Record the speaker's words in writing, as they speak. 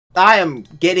I am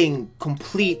getting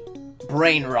complete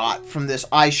brain rot from this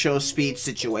IShowSpeed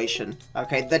situation,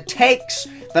 okay? The takes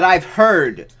that I've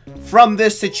heard from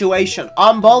this situation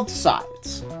on both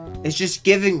sides is just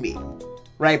giving me,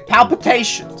 right,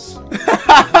 palpitations.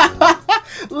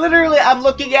 Literally, I'm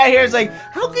looking at here, it's like,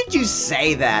 how could you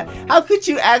say that? How could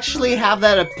you actually have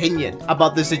that opinion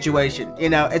about the situation? You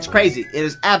know, it's crazy. It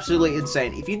is absolutely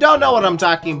insane. If you don't know what I'm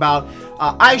talking about,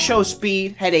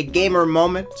 IShowSpeed had a gamer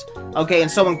moment, okay,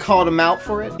 and someone called him out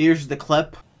for it. Here's the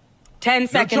clip. 10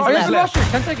 seconds left.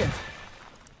 10 seconds.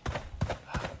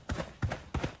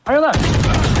 On your left.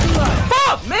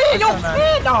 Fuck, man! Yo,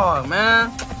 man, dog,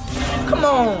 man. Come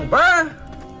on, bruh.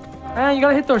 Man, you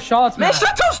gotta hit those shots, man. Man,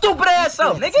 shut your stupid ass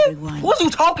up, nigga. Who's you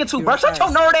talking to, bro? Shut your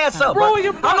nerd ass up, bro. I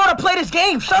know how to play this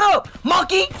game. Shut up,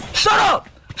 monkey. Shut up.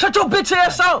 Shut your bitch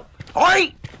ass up. All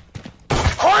right.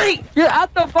 All right. You're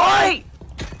at the bar. All right.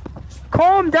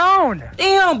 Calm down.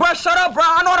 Damn, bro. Shut up, bro.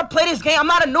 I know how to play this game. I'm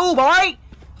not a noob, all right?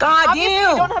 God damn.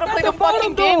 You don't know how to play the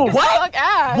fucking game. What?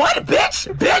 What,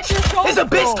 bitch? Bitch? Is a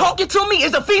bitch talking to me?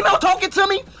 Is a female talking to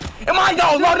me? Am I,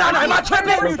 no, am I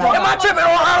tripping? Am I tripping?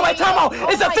 Oh, wait, time out.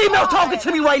 Is a female talking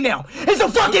to me right now? Is a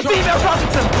fucking female talking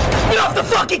to me? Get off the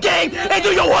fucking game and do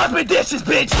your husband dishes,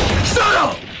 bitch. Shut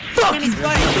up. Fuck you.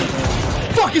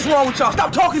 Fuck is wrong with y'all?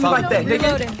 Stop talking to me like that,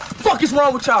 nigga. Fuck is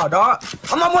wrong with y'all, dog?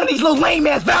 I'm not one of these little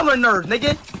lame-ass Valorant nerds,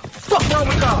 nigga. Fuck wrong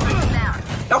with y'all?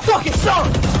 Y'all fucking suck.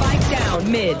 Spike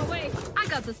down, mid. Wait, I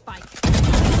got the spike.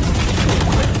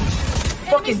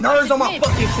 Fucking nerds on my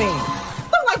fucking team.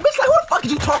 I'm like, bitch, like, who the fuck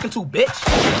is you talking to, bitch?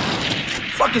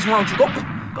 Fuck is wrong with you?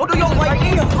 Go do your right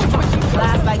here.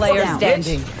 Last player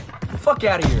standing. Fuck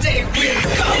out of here.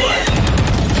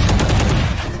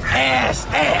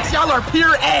 Ass. Y'all are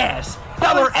pure ass.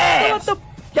 Y'all are ass.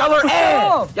 Y'all are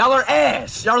ass. Y'all are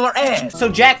ass. Y'all are ass. So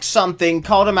Jack something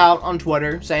called him out on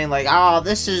Twitter, saying like, "Oh,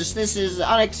 this is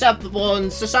unacceptable in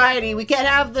society. We can't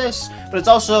have this." But it's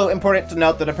also important to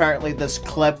note that apparently this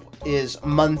clip is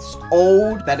months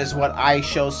old. That is what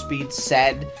IShowSpeed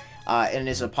said in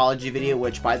his apology video,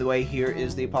 which, by the way, here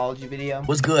is the apology video.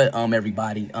 What's good,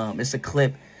 everybody? It's a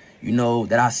clip, you know,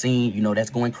 that I seen, you know,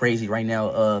 that's going crazy right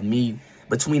now. Me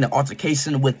between an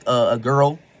altercation with a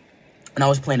girl, and I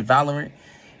was playing Valorant.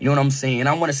 You know what I'm saying?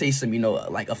 I want to say some, you know,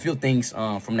 like a few things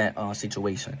from that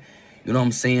situation. You know what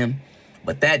I'm saying?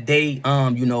 But that day,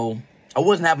 you know, I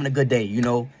wasn't having a good day, you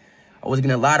know. I was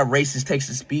getting a lot of racist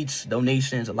text-to-speech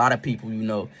donations, a lot of people, you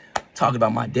know, talking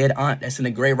about my dead aunt that's in the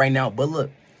grave right now. But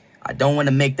look, I don't want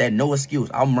to make that no excuse.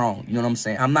 I'm wrong. You know what I'm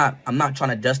saying? I'm not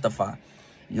trying to justify.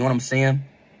 You know what I'm saying?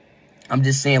 I'm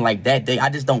just saying, like, that day, I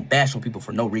just don't bash on people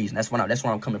for no reason. That's where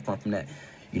I'm coming from that,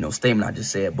 you know, statement I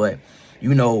just said. But,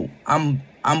 you know, I'm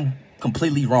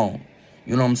completely wrong.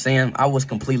 You know what I'm saying? I was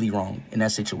completely wrong in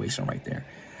that situation right there.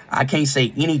 I can't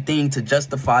say anything to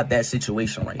justify that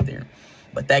situation right there.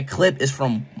 But that clip is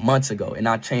from months ago, and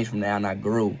I changed from that, and I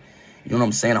grew. You know what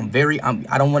I'm saying?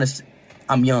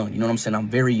 I'm young. You know what I'm saying? I'm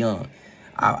very young.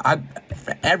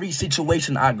 For every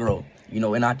situation I grow, you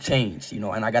know, and I change, you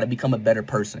know, and I got to become a better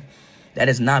person. That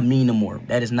is not me no more.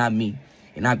 That is not me.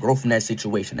 And I grow from that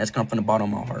situation. That's come from the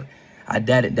bottom of my heart.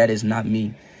 That is not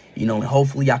me. You know, and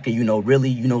hopefully I can, you know, really,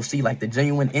 you know, see like the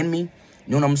genuine in me. You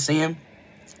know what I'm saying?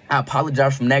 I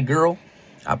apologize from that girl.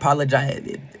 I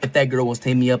apologize if that girl was to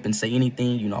hit me up and say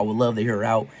anything. You know, I would love to hear her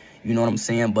out. You know what I'm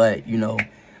saying? But, you know,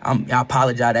 I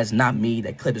apologize. That's not me.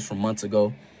 That clip is from months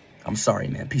ago. I'm sorry,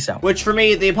 man. Peace out. Which, for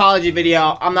me, the apology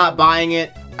video, I'm not buying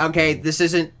it. Okay, this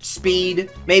isn't Speed.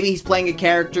 Maybe he's playing a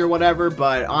character or whatever,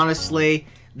 but honestly,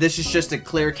 this is just a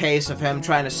clear case of him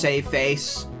trying to save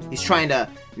face. He's trying to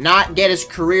not get his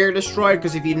career destroyed,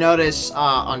 because if you notice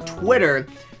on Twitter,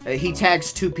 he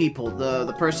tags two people,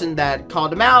 the person that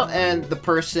called him out and the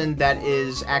person that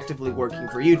is actively working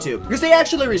for YouTube. Because they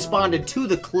actually responded to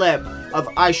the clip of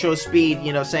IShowSpeed,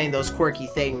 you know, saying those quirky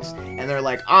things, and they're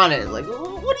like on it, like,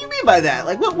 what do you mean by that?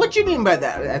 Like, what do you mean by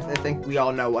that? I think we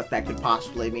all know what that could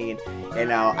possibly mean. You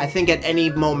know, I think at any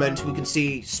moment we can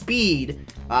see Speed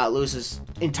lose his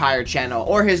entire channel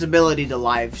or his ability to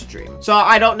live stream. So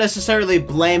I don't necessarily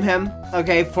blame him,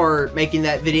 okay, for making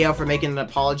that video, for making an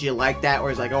apology like that,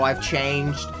 where he's like, oh, I've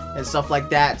changed and stuff like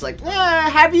that. It's like,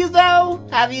 have you though?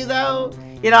 Have you though?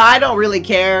 You know, I don't really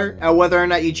care whether or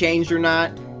not you changed or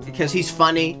not, because he's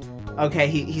funny. Okay,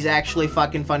 he's actually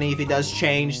fucking funny. If he does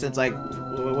change, then it's like,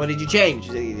 what did you change?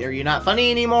 Are you not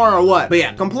funny anymore or what? But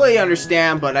yeah, completely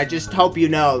understand, but I just hope you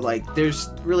know, like, there's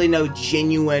really no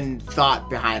genuine thought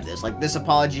behind this. Like, this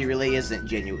apology really isn't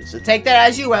genuine. So take that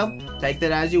as you will. Take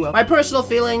that as you will. My personal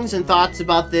feelings and thoughts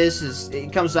about this is,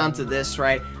 it comes down to this,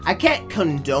 right? I can't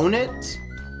condone it,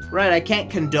 right? I can't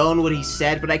condone what he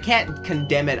said, but I can't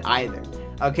condemn it either.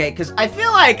 Okay, because I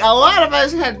feel like a lot of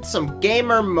us had some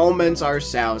gamer moments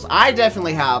ourselves. I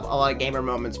definitely have a lot of gamer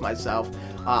moments myself.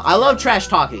 I love trash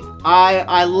talking.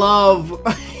 I love,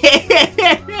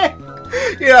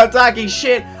 you know, talking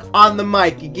shit on the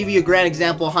mic. To give you a grand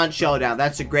example, Hunt Showdown.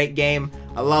 That's a great game.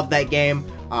 I love that game.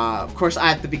 Of course, I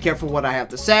have to be careful what I have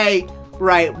to say,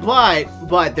 right?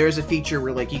 But there's a feature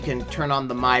where, like, you can turn on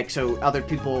the mic so other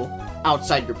people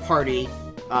outside your party,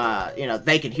 you know,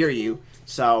 they can hear you.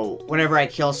 So whenever I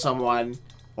kill someone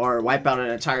or wipe out an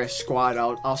entire squad,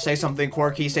 I'll say something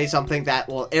quirky, say something that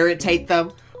will irritate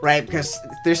them, right? Because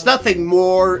there's nothing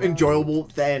more enjoyable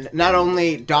than not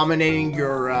only dominating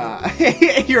your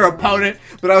your opponent,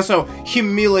 but also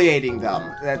humiliating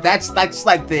them. That's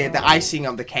like the icing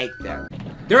on the cake there.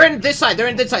 They're in this side. They're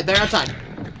in this side. They're outside.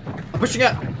 I'm pushing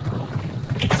up.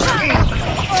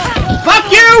 Fuck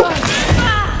you!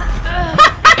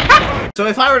 So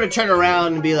if I were to turn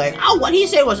around and be like, oh, what he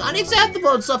said was unacceptable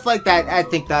and stuff like that, I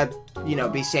think that, you know,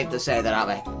 be safe to say that I'm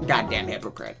a goddamn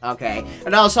hypocrite, okay?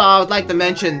 And also, I would like to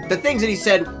mention, the things that he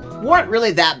said weren't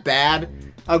really that bad,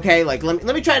 okay? Like, let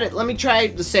me try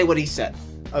to say what he said,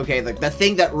 okay? Like, the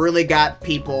thing that really got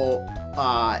people,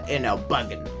 you know,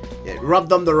 bugging. It rubbed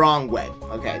them the wrong way,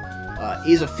 okay?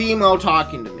 Is a female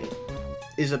talking to me?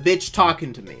 Is a bitch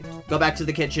talking to me? Go back to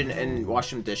the kitchen and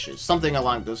wash some dishes. Something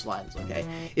along those lines, okay?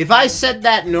 If I said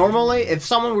that normally, if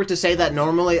someone were to say that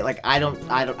normally, like,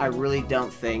 I really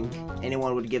don't think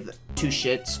anyone would give two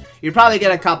shits. You'd probably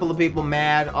get a couple of people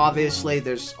mad, obviously.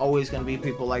 There's always gonna be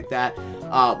people like that.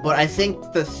 But I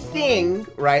think the thing,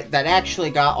 right, that actually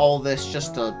got all this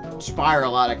just to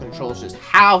spiral out of control is just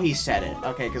how he said it,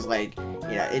 okay? Because, like,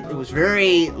 you know, it was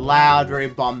very loud, very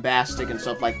bombastic and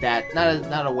stuff like that.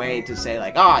 Not a way to say,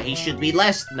 like, oh, he should be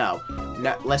less,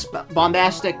 less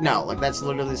bombastic. No, like, that's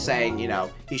literally saying, you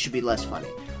know, he should be less funny.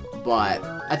 But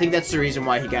I think that's the reason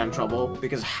why he got in trouble,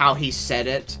 because how he said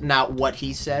it, not what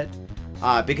he said.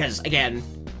 Because, again,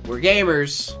 we're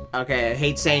gamers, okay? I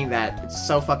hate saying that. It's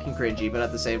so fucking cringy, but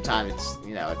at the same time, it's,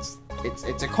 you know,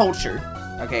 it's a culture.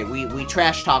 Okay, we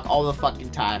trash talk all the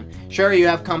fucking time. Sure, you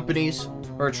have companies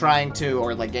who are trying to,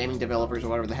 or like gaming developers or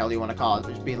whatever the hell you want to call it,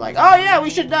 just be like, oh yeah,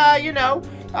 we should, you know,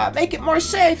 make it more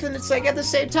safe. And it's like, at the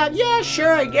same time, yeah,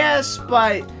 sure, I guess,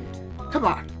 but come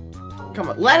on.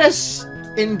 Let us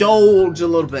indulge a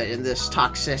little bit in this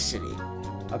toxicity.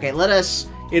 Okay, let us,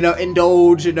 you know,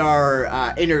 indulge in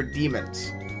our inner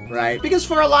demons, right? Because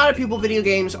for a lot of people, video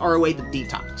games are a way to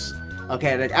detox.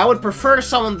 Okay, like, I would prefer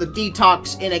someone to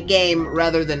detox in a game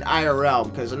rather than IRL,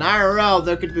 because in IRL,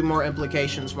 there could be more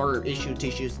implications, more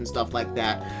tissues and stuff like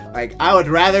that. Like, I would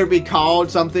rather be called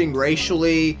something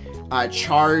racially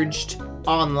charged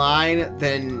online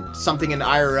than something in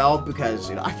IRL, because,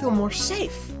 you know, I feel more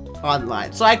safe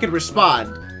online. So I could respond,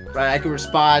 right? I could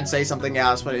respond, say something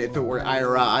else, but if it were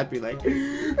IRL, I'd be like,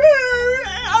 you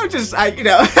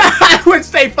know, I would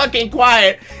stay fucking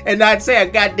quiet and not say a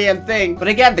goddamn thing. But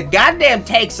again, the goddamn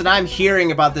takes that I'm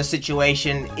hearing about this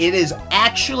situation, it is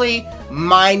actually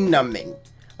mind-numbing.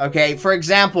 Okay, for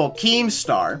example,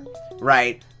 Keemstar,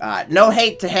 right? No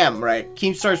hate to him, right?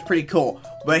 Keemstar's pretty cool.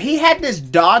 But he had this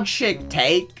dog shit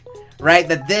take, right?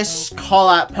 That this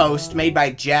call-out post made by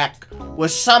Jack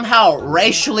was somehow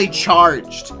racially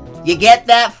charged. You get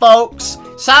that, folks?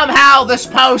 Somehow this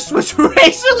post was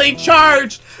racially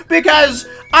charged because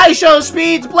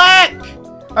IShowSpeed's black.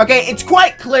 Okay, it's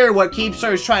quite clear what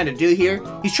Keemstar is trying to do here.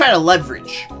 He's trying to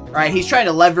leverage, right? He's trying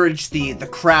to leverage the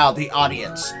crowd, the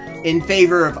audience, in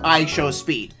favor of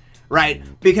IShowSpeed, right?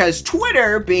 Because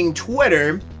Twitter, being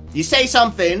Twitter, you say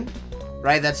something,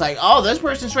 right, that's like, oh, this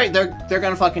person's right, they're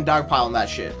gonna fucking dogpile on that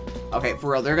shit. Okay,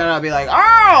 for real, they're gonna be like,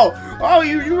 oh,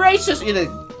 you racist. You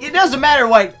know, it doesn't matter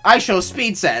what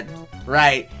IShowSpeed said,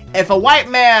 right? If a white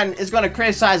man is gonna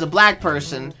criticize a black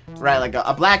person, right, like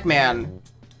a black man,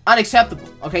 unacceptable.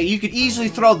 Okay, you could easily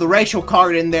throw the racial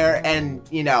card in there and,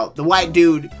 you know, the white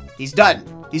dude, he's done.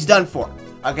 He's done for.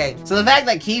 Okay, so the fact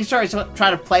that Keemstar is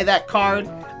trying to play that card,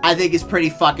 I think is pretty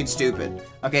fucking stupid.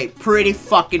 Okay, pretty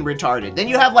fucking retarded. Then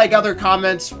you have, like, other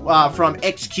comments from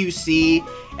XQC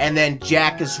and then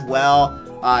Jack as well.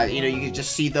 You know, you can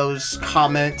just see those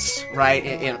comments, right,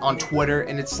 on Twitter,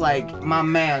 and it's like, my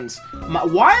mans,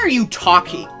 why are you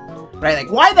talking? Right,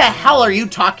 like, why the hell are you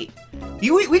talking?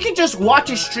 We could just watch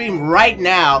a stream right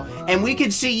now, and we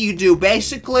could see you do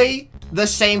basically the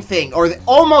same thing, or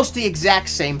almost the exact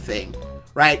same thing,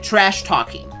 right? Trash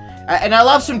talking. And I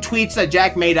love some tweets that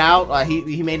Jack made out,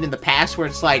 he made in the past, where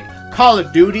it's like, Call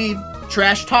of Duty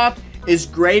trash talk is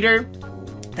greater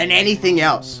than anything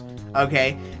else,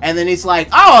 okay? And then he's like,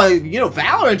 oh, you know,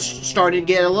 Valorant started to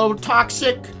get a little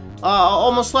toxic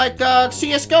almost like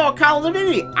CS:GO or Call of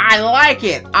Duty. I like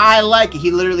it. I like it.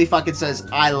 He literally fucking says,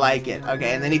 I like it.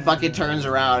 Okay, and then he fucking turns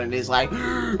around and he's like,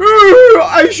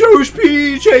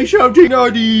 IShowSpeed, say something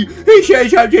naughty. He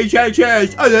says something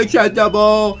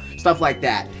unacceptable. Stuff like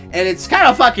that. And it's kind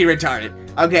of fucking retarded.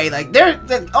 Okay, like, they're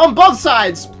on both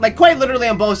sides, like, quite literally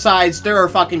on both sides, there are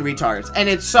fucking retards. And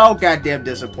it's so goddamn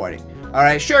disappointing.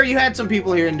 Alright, sure, you had some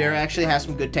people here and there actually have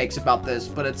some good takes about this,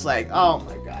 but it's like, oh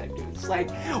my god, dude. It's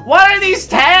like, what are these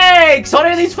takes? What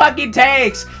are these fucking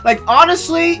takes? Like,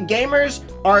 honestly, gamers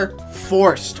are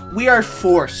forced. We are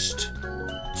forced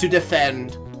to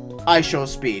defend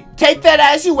IShowSpeed. Take that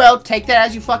as you will. Take that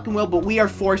as you fucking will, but we are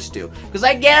forced to. Because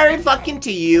I guarantee fucking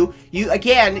to you,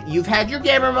 again, you've had your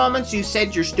gamer moments, you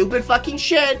said your stupid fucking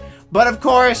shit, but of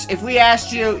course, if we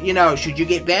asked you, you know, should you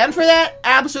get banned for that?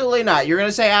 Absolutely not. You're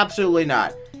gonna say absolutely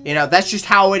not. You know, that's just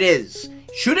how it is.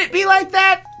 Should it be like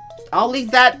that? I'll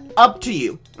leave that up to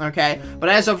you, okay? But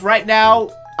as of right now,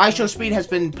 IShowSpeed has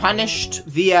been punished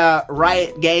via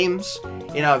Riot Games.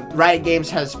 You know, Riot Games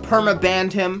has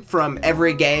perma-banned him from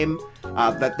every game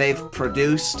that they've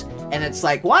produced. And it's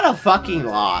like, what a fucking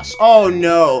loss. Oh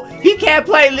no, he can't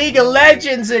play League of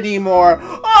Legends anymore.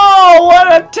 Oh, what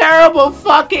a terrible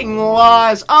fucking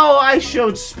loss. Oh,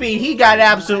 IShowSpeed, he got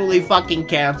absolutely fucking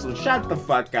canceled. Shut the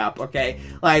fuck up, okay?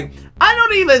 Like, I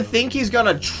don't even think he's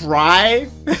gonna try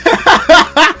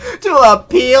to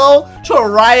appeal to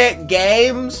Riot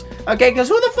Games. Okay, because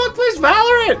who the fuck plays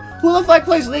Valorant? Who the fuck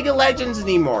plays League of Legends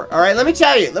anymore? Alright, let me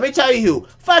tell you who.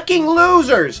 Fucking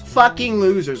losers. Fucking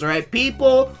losers, alright?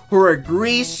 People who are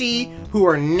greasy, who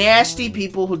are nasty,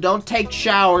 people who don't take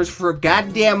showers for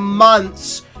goddamn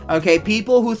months. Okay,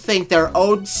 people who think they're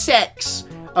owed sex.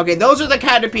 Okay, those are the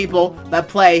kind of people that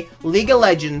play League of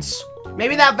Legends.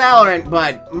 Maybe not Valorant,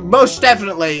 but most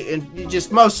definitely,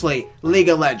 just mostly, League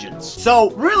of Legends.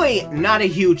 So, really, not a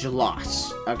huge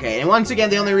loss, okay? And once again,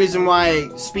 the only reason why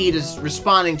Speed is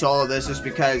responding to all of this is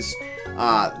because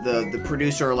the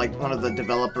producer, like, one of the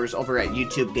developers over at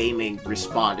YouTube Gaming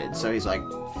responded. So he's like,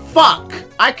 fuck!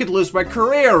 I could lose my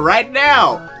career right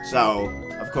now! So,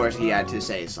 of course, he had to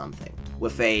say something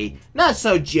with a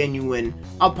not-so-genuine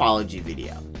apology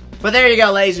video. But there you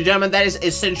go, ladies and gentlemen. That is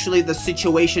essentially the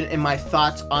situation and my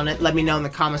thoughts on it. Let me know in the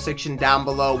comment section down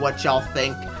below what y'all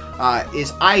think.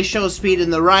 Is IShowSpeed in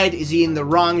the right? Is he in the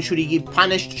wrong? Should he get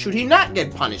punished? Should he not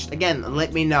get punished? Again,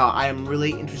 let me know. I am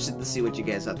really interested to see what you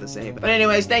guys have to say. But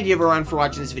anyways, thank you everyone for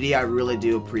watching this video. I really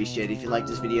do appreciate it. If you like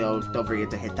this video, don't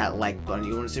forget to hit that like button. If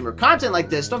you want to see more content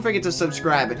like this, don't forget to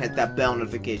subscribe and hit that bell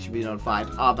notification to be notified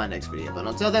of my next video. But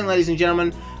until then, ladies and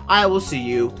gentlemen, I will see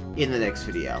you in the next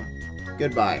video.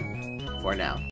 Goodbye for now.